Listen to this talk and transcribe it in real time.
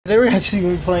Today we're actually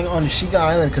going to be playing on ASHIKA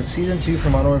Island because Season 2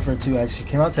 for Modern Warfare 2 actually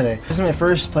came out today. This is my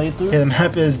first playthrough. Okay, the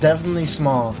map is definitely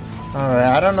small. Alright,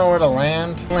 I don't know where to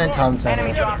land. Land town center.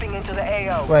 Enemy dropping into the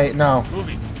AO. Wait, no.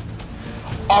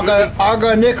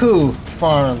 Organiku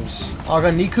Farms.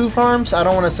 Organiku Farms? I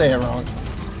don't want to say it wrong.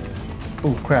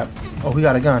 Oh, crap. Oh, we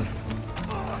got a gun.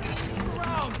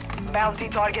 Bounty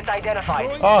targets identified.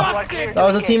 Oh, that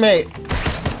was a teammate.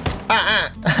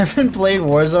 I haven't played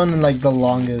Warzone in like the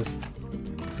longest.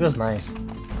 Feels nice.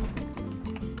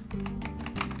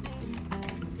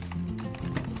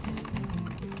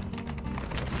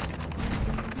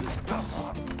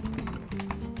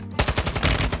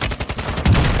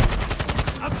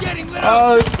 I'm getting lit up.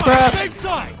 Oh crap! Same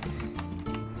side.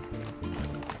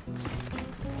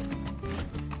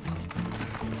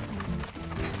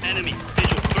 Enemy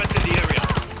visual threat in the area.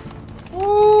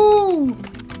 Woo!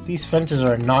 These fences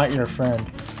are not your friend.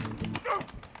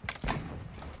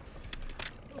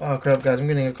 Oh crap, guys! I'm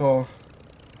getting a call.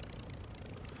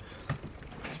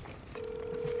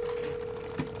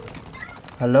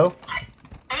 Hello?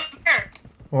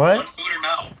 What? Want food or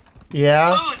no?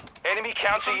 Yeah. Food. Enemy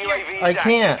counter UAV. I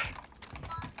can't.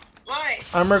 Why?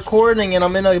 I'm recording and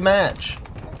I'm in a match.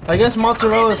 I guess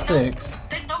mozzarella sticks.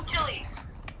 Then no chilies.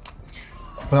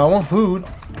 Well, I want food.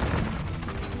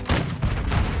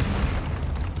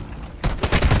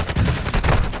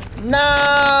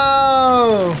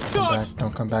 No! Come back,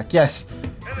 don't come back. Yes.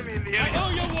 Enemy in the area. I know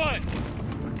you won.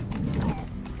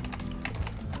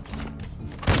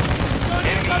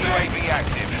 Enemy UAV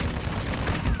active.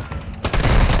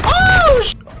 Oh!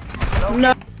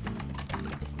 No.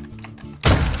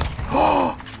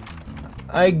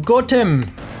 I got him.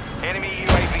 Enemy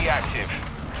UAV active.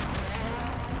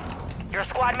 Your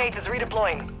squad mate is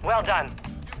redeploying. Well done.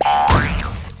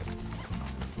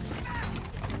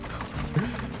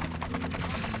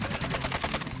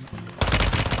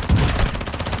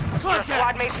 Your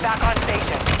squad mate's back on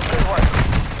station. Good work.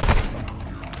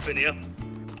 Finia.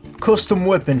 Custom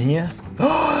weapon here.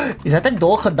 Is that the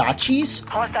Dolkadachis?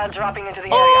 Hostile dropping into the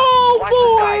area. Oh Watch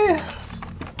boy! the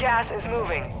skies. Gas is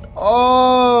moving.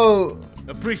 Oh!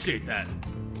 Appreciate that.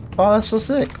 Oh, that's so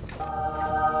sick. Yo!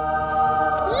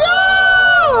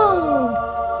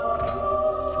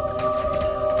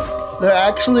 They're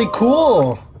actually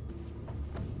cool.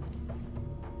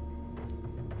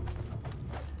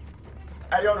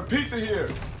 Hey, yo, the pizza here.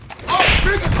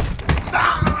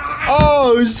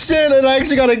 Oh shit, I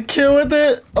actually got a kill with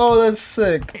it? Oh, that's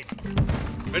sick.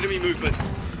 Enemy movement.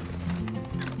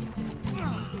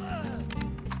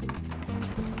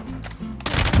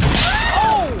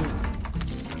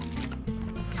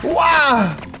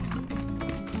 Wow!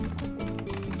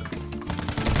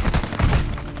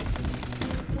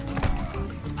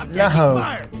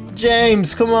 No.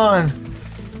 James, come on.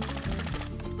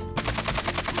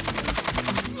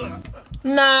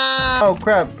 No! Oh,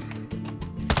 crap.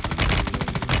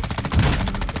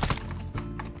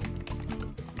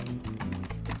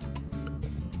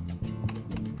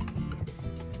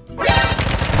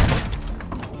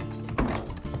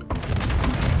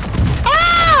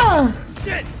 Ah!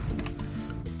 Shit.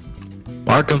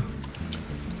 Mark him.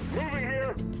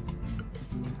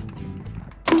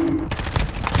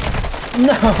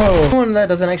 No! Someone that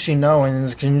doesn't actually know and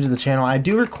is new to the channel, I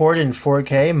do record in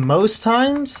 4K. Most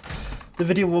times, the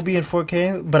video will be in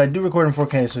 4K, but I do record in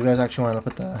 4K, so if you guys actually want to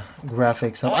put the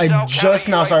graphics up. I just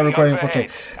now started recording in 4K.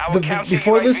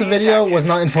 Before this video was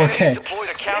not in 4K.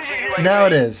 Now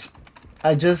it is.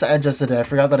 I just adjusted it. I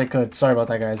forgot that I could. Sorry about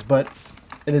that, guys. But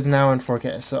it is now in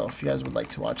 4K, so if you guys would like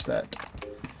to watch that.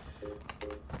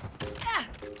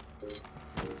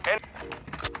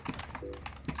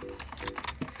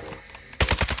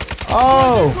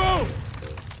 Oh!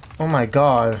 Oh my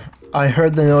god. I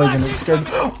heard the noise and it scared me.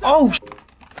 Oh!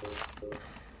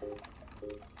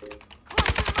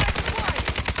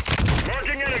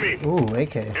 Marking enemy. Ooh,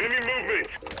 AK. Enemy movement.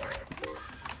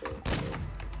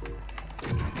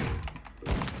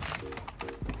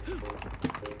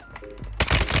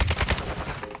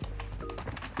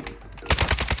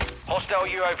 Hostile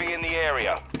UAV in the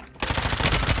area.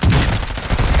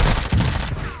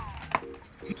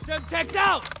 Semtex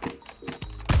out.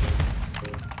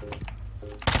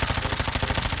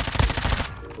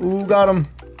 Ooh, got him.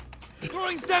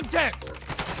 Throwing Semtex.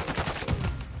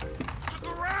 Took a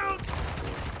round.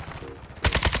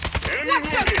 Enemy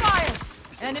Watch your movement. fire!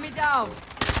 Enemy down!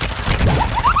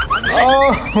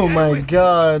 Oh my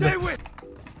god. Stay with.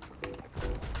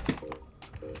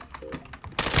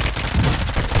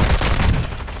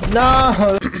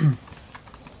 No!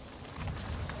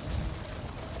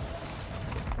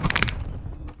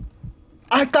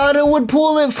 I thought thought it would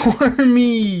pull it for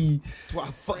me. That's why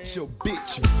I fucked your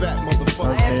bitch, you fat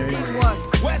motherfucker. I have seen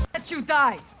worse. Let you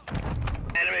die.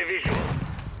 Enemy visual.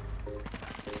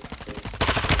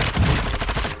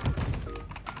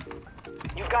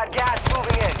 You've got gas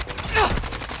moving in.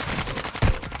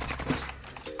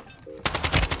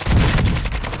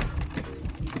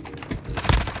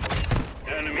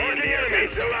 Enemy in the enemy.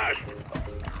 The last.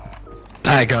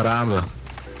 I got ammo.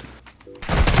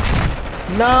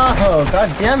 No,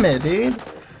 god damn it, dude. In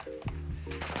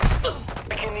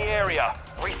the area.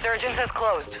 Resurgence has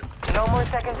closed. No more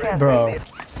second chances. Bro.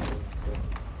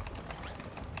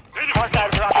 Corsair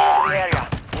dropping into the area.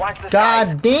 Watch the side.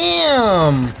 God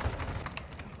damn.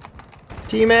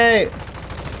 Teammate.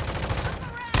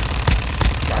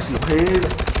 Casi mujer.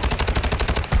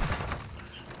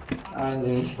 Ah,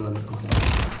 ninguém se falando com você.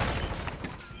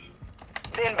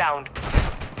 Inbound.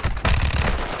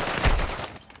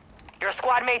 Your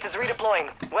squad mate is redeploying.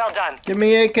 Well done. Give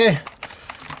me AK.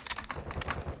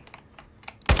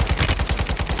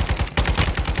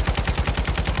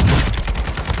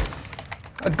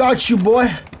 I got you,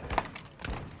 boy.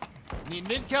 Need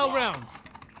mid-cal rounds.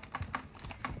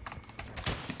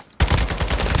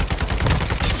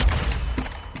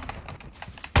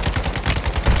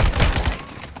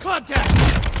 Contact!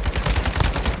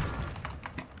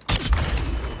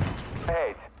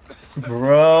 Hey.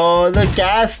 Bro, the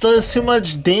gas does too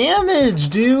much damage,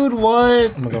 dude.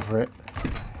 What? I'm gonna go for it.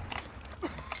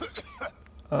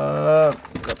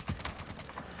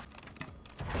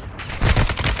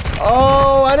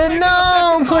 Oh, I didn't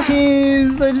know.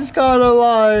 Please, I just got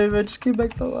alive. I just came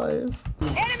back to life.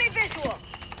 Enemy visual.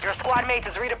 Your squad mate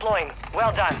is redeploying.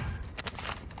 Well done.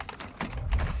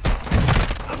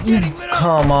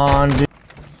 Come on, dude.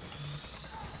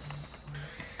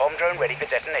 Bomb drone ready for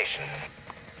detonation.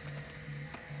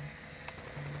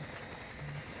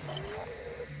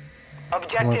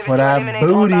 Objective is for to that eliminate all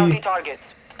booty. bounty targets.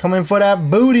 Coming for that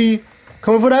booty.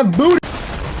 Coming for that booty.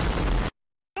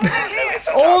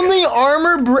 Only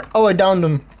armor. Oh, I downed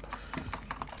him.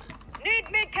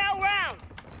 Need mid-cal round.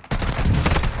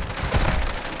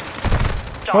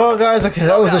 Well, guys, okay,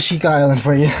 that was ASHIKA Island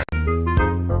for you.